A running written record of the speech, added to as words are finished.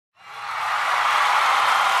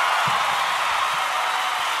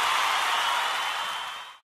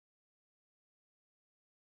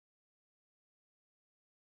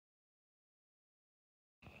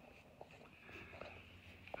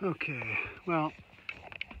Okay, well,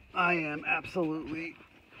 I am absolutely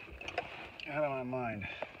out of my mind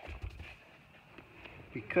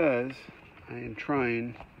because I am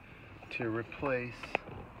trying to replace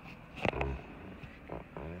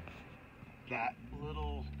that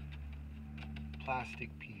little plastic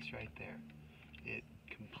piece right there. It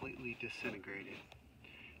completely disintegrated,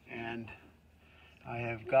 and I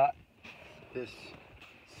have got this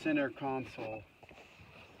center console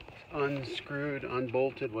unscrewed,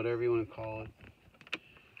 unbolted, whatever you want to call it,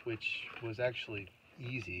 which was actually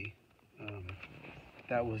easy.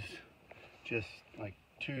 That was just like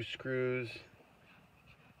 2 screws,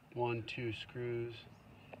 1, 2 screws,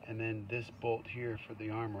 and then this bolt here for the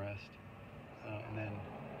armrest, and then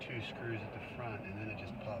 2 screws at the front, and then it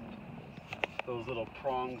just popped. Those little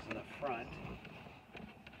prongs in the front,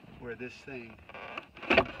 where this thing,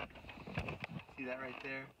 see that right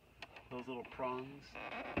there? Those little prongs,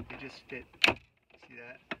 they just fit. See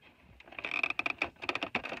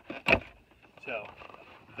that? So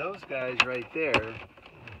those guys right there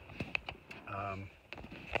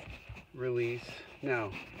release.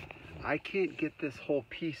 Now I can't get this whole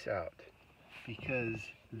piece out because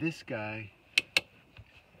this guy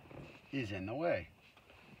is in the way.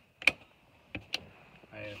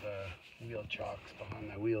 I have wheel chocks behind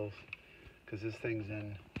my wheels because this thing's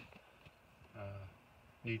in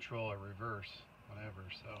neutral or reverse, whatever.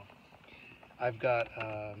 So I've got,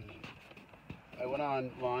 I went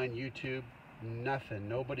online, YouTube, nothing.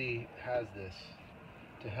 Nobody has this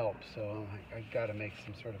to help. So I'm like, I gotta make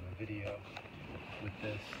some sort of a video with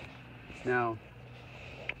this. Now,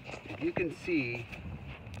 if you can see,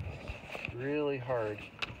 really hard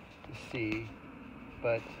to see,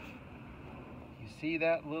 but you see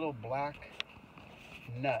that little black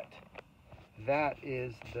nut? That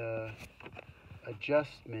is the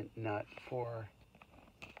adjustment nut for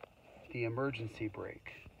the emergency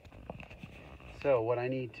brake. So what I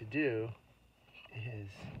need to do is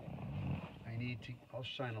I'll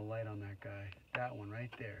shine a light on that guy. That one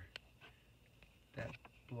right there. That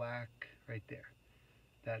black right there.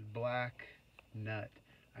 That black nut.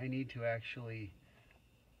 I need to actually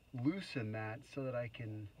loosen that so that I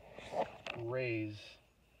can raise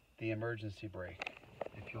the emergency brake.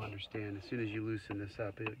 If you understand, as soon as you loosen this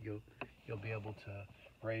up, you'll be able to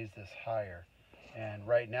raise this higher. And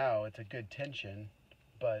right now it's a good tension,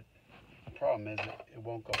 but the problem is it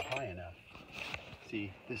won't go high enough.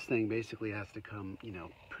 See, this thing basically has to come,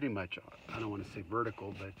 pretty much, I don't want to say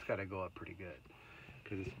vertical, but it's got to go up pretty good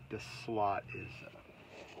because this slot is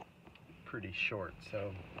pretty short.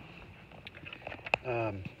 So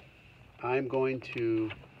I'm going to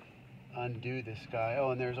undo this guy.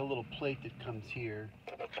 Oh, and there's a little plate that comes here.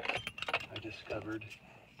 I discovered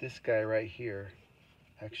this guy right here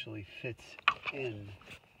actually fits in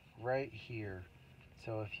right here.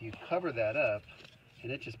 So if you cover that up,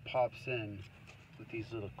 and it just pops in with these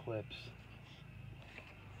little clips.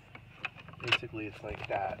 Basically it's like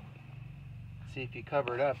that. See, if you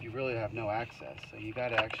cover it up, you really have no access. So you got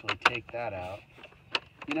to actually take that out.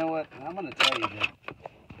 You know what? I'm going to tell you that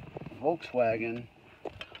Volkswagen,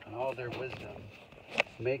 and all their wisdom,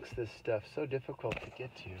 makes this stuff so difficult to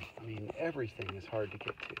get to. I mean, everything is hard to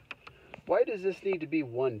get to. Why does this need to be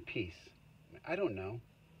one piece? I don't know.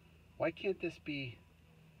 Why can't this be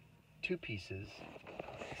 2 pieces?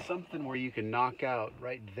 Something where you can knock out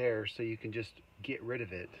right there so you can just get rid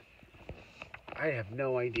of it. I have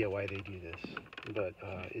no idea why they do this, but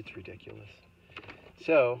it's ridiculous.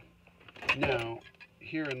 So now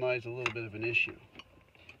herein lies a little bit of an issue.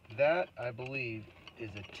 That, I believe,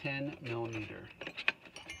 is a 10 millimeter.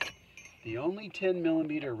 The only 10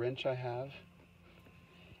 millimeter wrench I have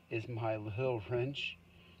is my little wrench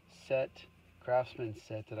set, Craftsman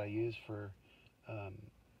set that I use for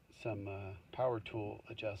some power tool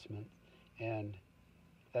adjustment, and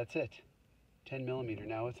that's it. 10 millimeter.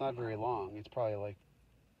 Now it's not very long. It's probably like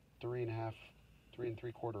 3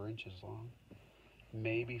 3/4 inches long,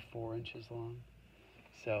 maybe 4 inches long.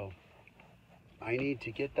 So I need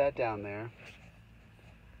to get that down there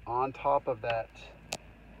on top of that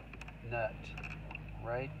nut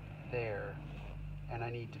right there, and I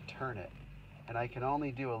need to turn it, and I can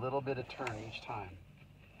only do a little bit of turn each time.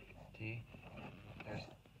 See,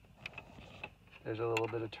 there's a little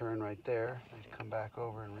bit of turn right there. I come back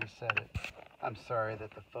over and reset it. I'm sorry that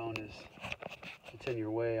the phone it's in your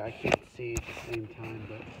way. I can't see at the same time,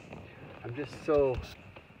 but I'm just so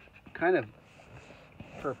kind of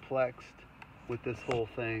perplexed with this whole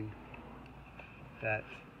thing that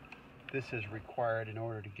this is required in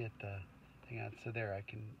order to get the thing out. So there, I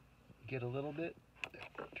can get a little bit,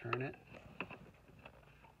 turn it,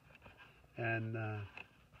 and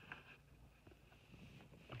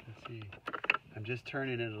see. I'm just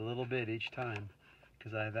turning it a little bit each time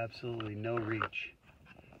because I have absolutely no reach,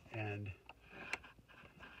 and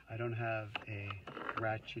I don't have a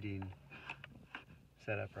ratcheting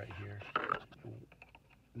setup right here.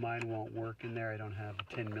 Mine won't work in there. I don't have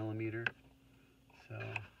a 10 millimeter. So,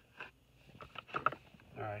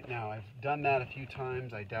 all right, now I've done that a few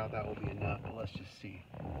times. I doubt that will be enough, but let's just see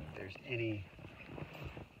if there's any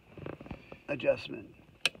adjustment.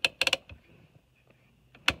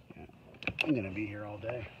 Yeah, I'm gonna be here all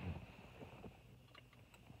day.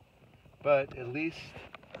 But at least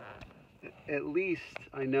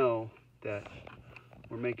I know that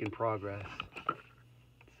we're making progress.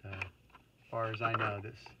 So, as far as I know,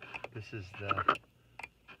 this is the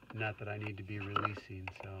nut that I need to be releasing.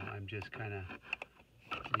 So I'm just kind of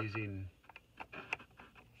using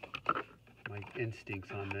my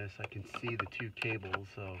instincts on this. I can see the two cables,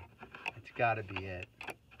 so it's got to be it.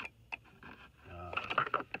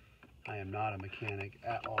 I am not a mechanic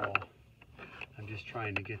at all. I'm just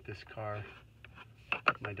trying to get this car.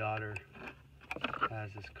 My daughter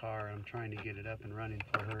has this car, and I'm trying to get it up and running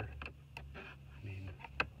for her. I mean,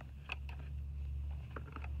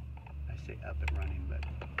 I say up and running, but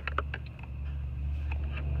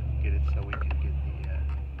get it so we can get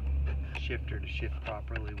the shifter to shift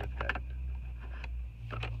properly with that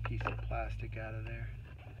piece of plastic out of there.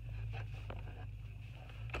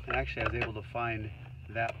 And actually, I was able to find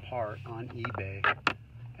that part on eBay,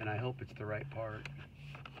 and I hope it's the right part.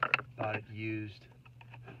 Bought it used.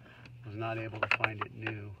 Was not able to find it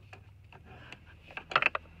new.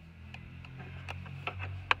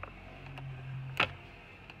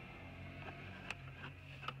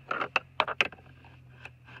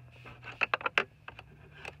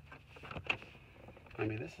 I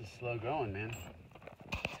mean, this is slow going, man.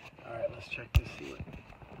 All right, let's check this, see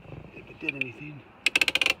if it did anything.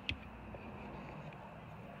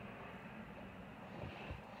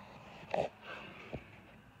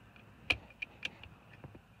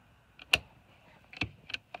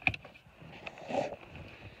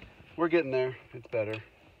 We're getting there. It's better.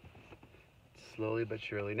 Slowly but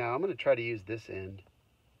surely. Now, I'm going to try to use this end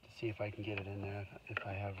to see if I can get it in there, if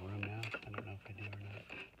I have room now. I don't know if I do or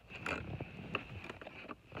not.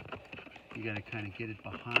 You got to kind of get it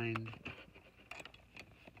behind.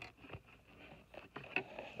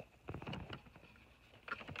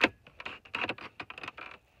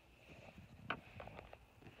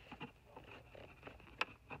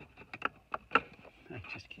 I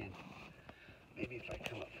just can't. Maybe if I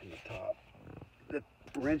come up from the top. The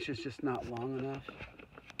wrench is just not long enough.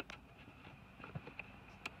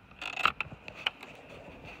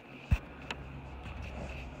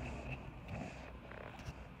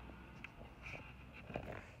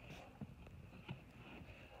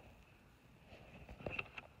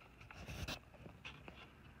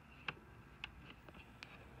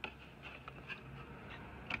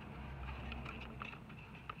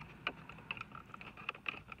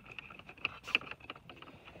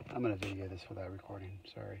 I'm going to video this without recording,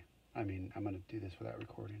 sorry. I'm going to do this without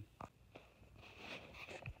recording.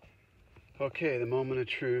 Okay, the moment of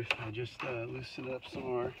truth. I just loosened it up some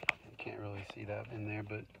more. You can't really see that in there,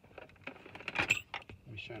 but let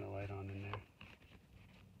me shine a light on in there.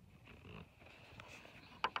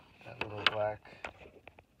 That little black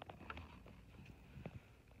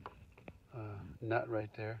nut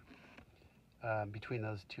right there. Between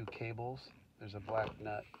those two cables, there's a black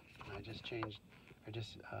nut. I just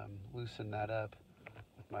loosened that up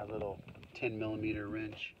with my little 10 millimeter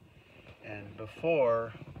wrench. And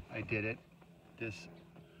before I did it, this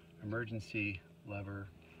emergency lever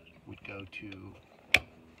would go to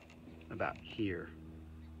about here,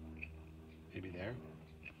 maybe there.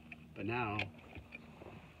 But now it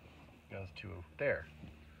goes to there.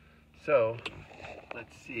 So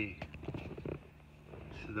let's see.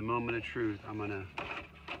 This is the moment of truth. I'm gonna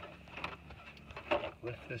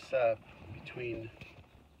lift this up between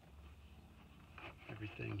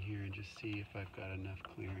everything here and just see if I've got enough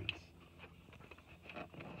clearance.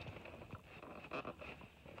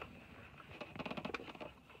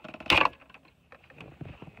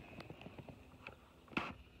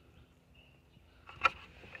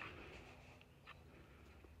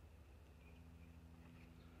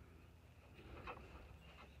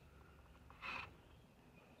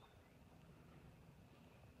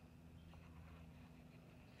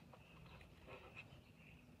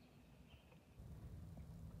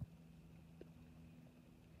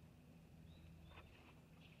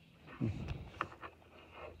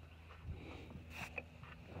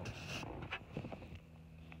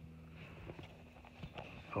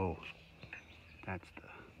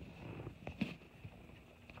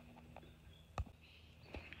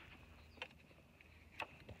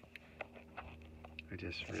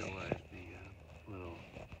 just realized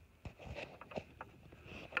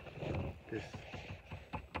this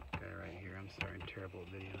guy right here, I'm sorry, I'm terrible at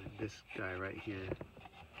videoing. This guy right here,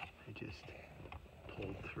 I just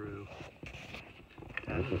pulled through.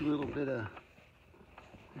 Has a little bit of,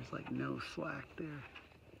 there's like no slack there.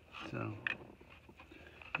 So,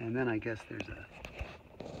 and then I guess there's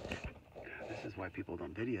this is why people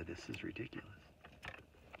don't video, this is ridiculous.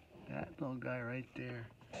 That little guy right there,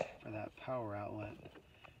 for that power outlet,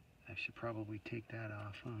 I should probably take that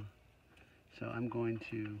off, huh? So I'm going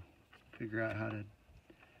to figure out how to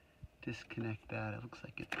disconnect that. It looks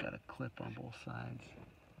like it's got a clip on both sides.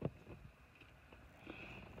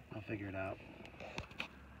 I'll figure it out.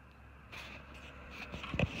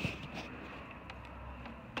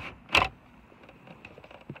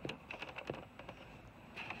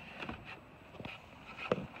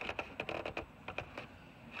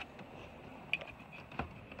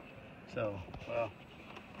 So, well,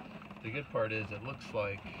 the good part is it looks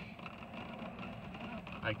like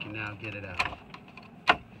I can now get it out.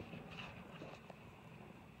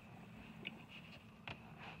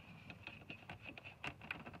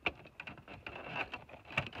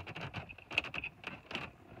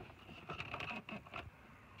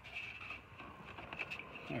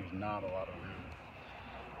 There's not a lot of room.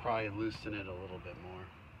 Probably loosen it a little bit more.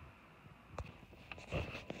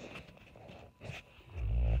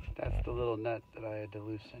 That's the little nut that I had to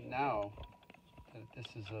loosen. Now that this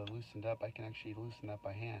is loosened up, I can actually loosen that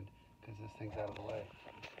by hand because this thing's out of the way.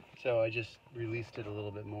 So I just released it a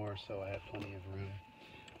little bit more so I have plenty of room.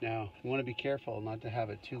 Now, you want to be careful not to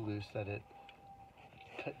have it too loose that it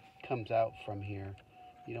comes out from here.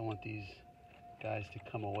 You don't want these guys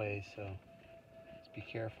to come away, so just be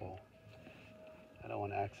careful. I don't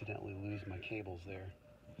want to accidentally lose my cables there.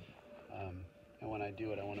 And when I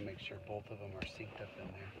do it, I want to make sure both of them are synced up in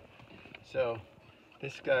there. So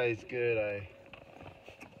this guy is good. I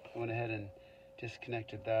went ahead and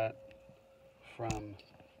disconnected that from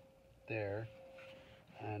there.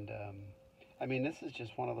 And I mean, this is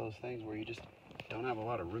just one of those things where you just don't have a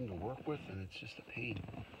lot of room to work with, and it's just a pain.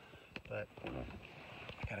 But I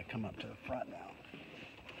gotta come up to the front now.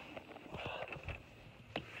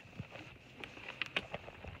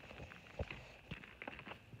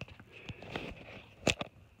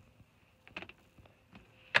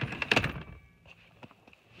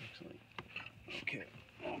 Okay,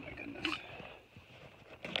 oh my goodness.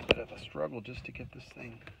 Bit of a struggle just to get this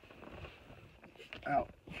thing out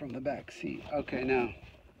from the back seat. Okay, now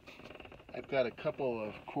I've got a couple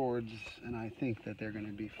of cords, and I think that they're going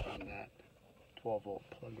to be from that 12-volt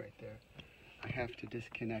plug right there. I have to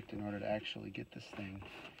disconnect in order to actually get this thing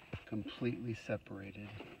completely separated.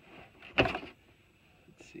 Let's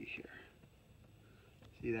see here.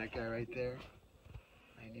 See that guy right there?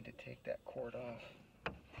 I need to take that cord off.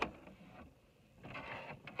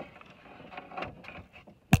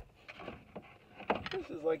 This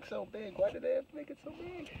is like so big. Why did they have to make it so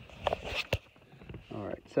big?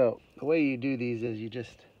 Alright, so the way you do these is you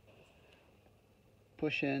just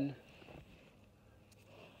push in,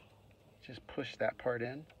 just push that part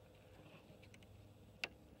in,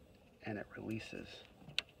 and it releases.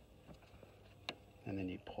 And then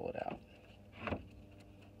you pull it out.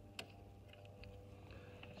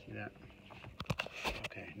 See that?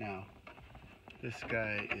 Okay, now this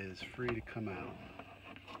guy is free to come out.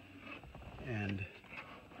 And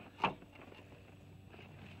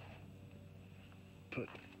put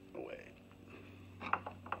away.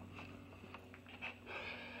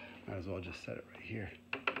 Might as well just set it right here.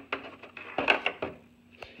 Oh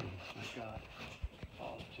my God.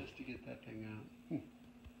 Oh, just to get that thing out.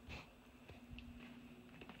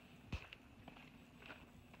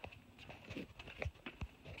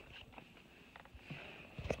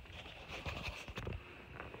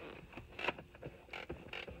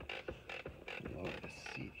 Lower the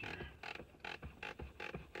seat here.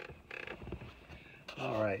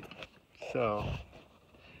 All right, so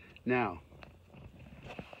now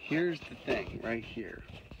here's the thing right here.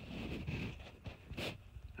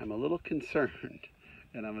 I'm a little concerned,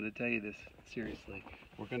 and I'm going to tell you this seriously.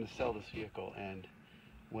 We're going to sell this vehicle, and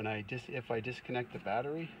when if I disconnect the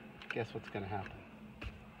battery, guess what's going to happen?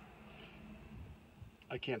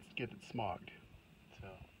 I can't get it smogged. So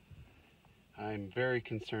I'm very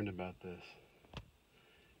concerned about this,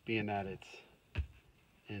 being that it's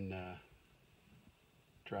in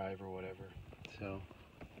drive or whatever. So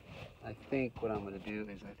I think what I'm going to do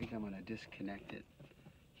is I think I'm going to disconnect it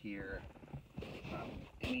here from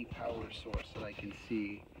any power source that I can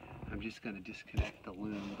see. I'm just going to disconnect the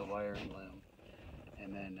loom, the wiring loom,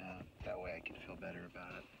 and then that way I can feel better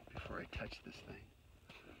about it before I touch this thing.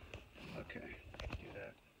 Okay, do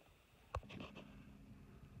that.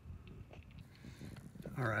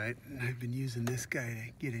 All right, I've been using this guy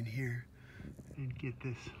to get in here and get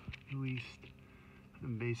this released.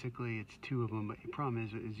 And basically it's two of them, but the problem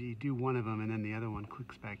is you do one of them and then the other one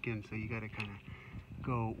clicks back in, so you got to kind of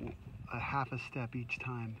go a half a step each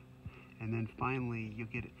time, and then finally you'll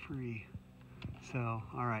get it free. So,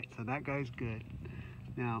 all right, so that guy's good.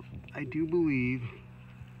 Now, I do believe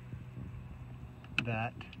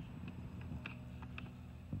that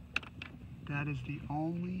that is the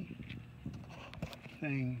only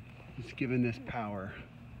thing that's given this power.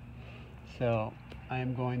 So I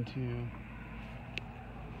am going to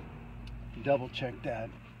double check that.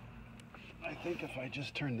 I think if I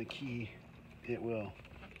just turn the key, it will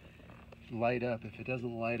light up. If it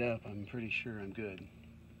doesn't light up, I'm pretty sure I'm good.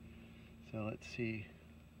 So let's see.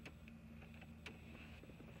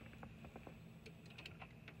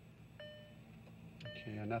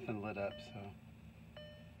 Okay, nothing lit up, so.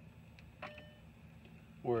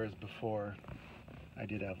 Whereas before, I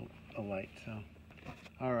did have a light, so.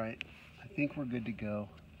 All right, I think we're good to go.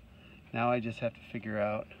 Now I just have to figure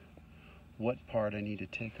out what part I need to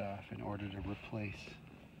take off in order to replace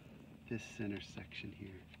this center section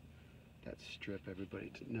here. That strip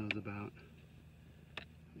everybody knows about.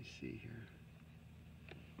 Let me see here.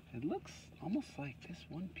 It looks almost like this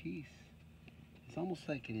one piece. It's almost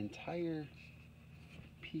like an entire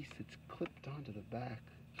piece that's clipped onto the back.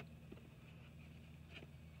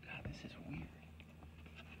 God, this is weird.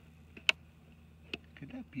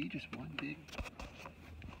 Could that be just one big...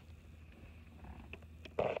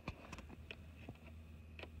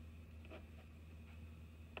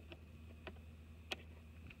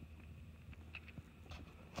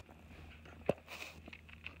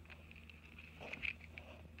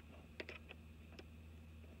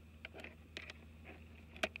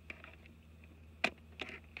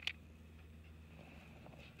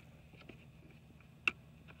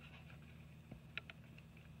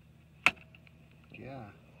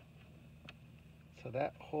 Yeah. So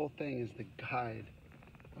that whole thing is the guide.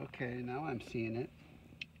 Okay, now I'm seeing it.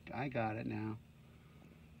 I got it now.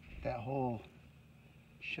 That whole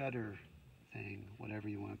shutter thing, whatever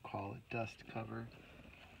you want to call it, dust cover.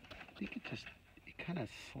 I think it kind of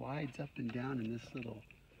slides up and down in this little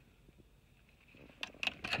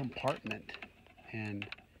compartment, and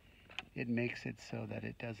it makes it so that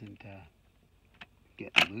it doesn't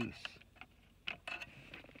get loose.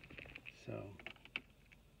 So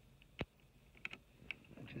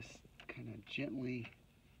just kind of gently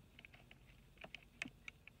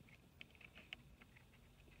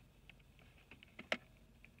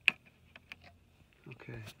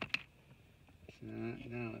okay. So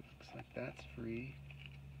now it looks like that's free.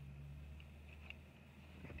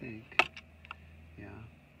 I think. Yeah.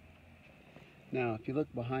 Now if you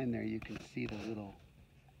look behind there, you can see the little,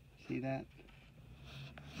 see that?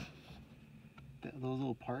 Those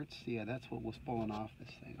little parts? Yeah, that's what was falling off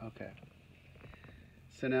this thing. Okay.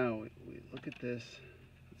 So now we look at this.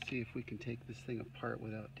 Let's see if we can take this thing apart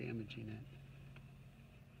without damaging it.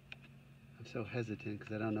 I'm so hesitant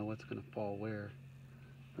because I don't know what's going to fall where.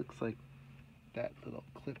 Looks like that little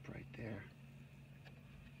clip right there.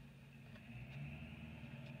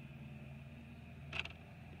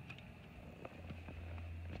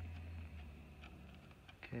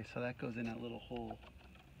 Okay, so that goes in that little hole.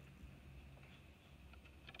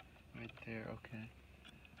 Right there, okay.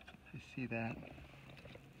 I see that.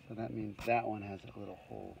 So that means that one has a little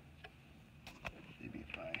hole. Maybe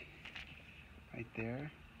if I, right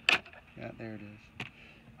there. Yeah, there it is.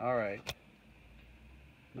 All right.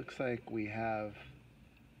 Looks like we have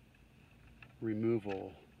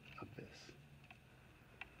removal of this.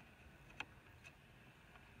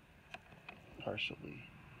 Partially.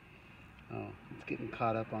 Oh, it's getting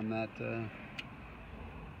caught up on that. Okay.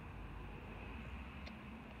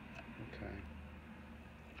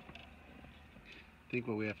 I think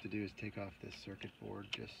what we have to do is take off this circuit board,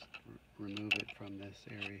 just remove it from this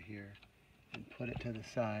area here and put it to the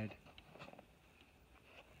side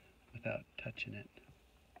without touching it,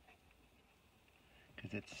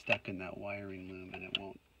 because it's stuck in that wiring loom and it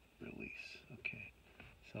won't release. Okay,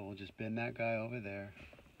 so we'll just bend that guy over there,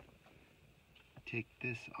 take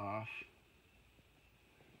this off.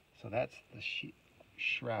 So that's the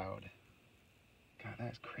shroud. God,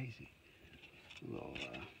 that's crazy. A little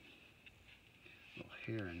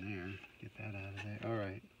hair in there. Get that out of there. All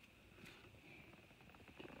right.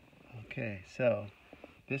 Okay, so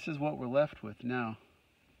this is what we're left with now.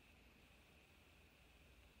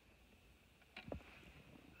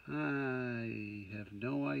 I have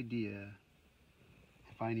no idea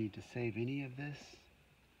if I need to save any of this.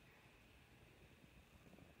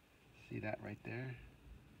 See that right there?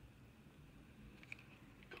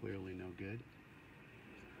 Clearly no good.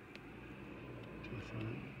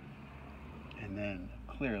 And then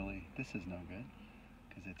clearly this is no good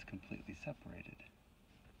because it's completely separated.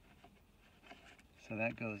 So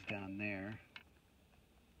that goes down there.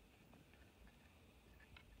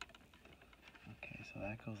 Okay, so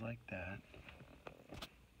that goes like that.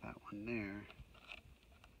 That one there.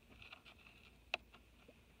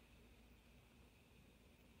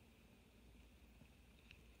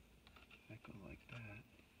 That goes like that.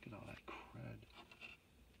 Look at all that crud.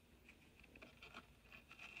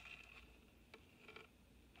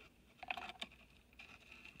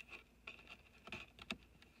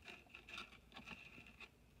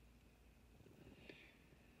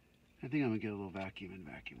 I think I'm gonna get a little vacuum and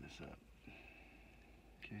vacuum this up.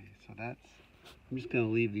 Okay, so that's, I'm just gonna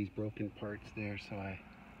leave these broken parts there. So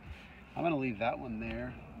I'm gonna leave that one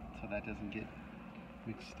there so that doesn't get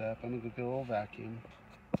mixed up. I'm gonna go get a little vacuum.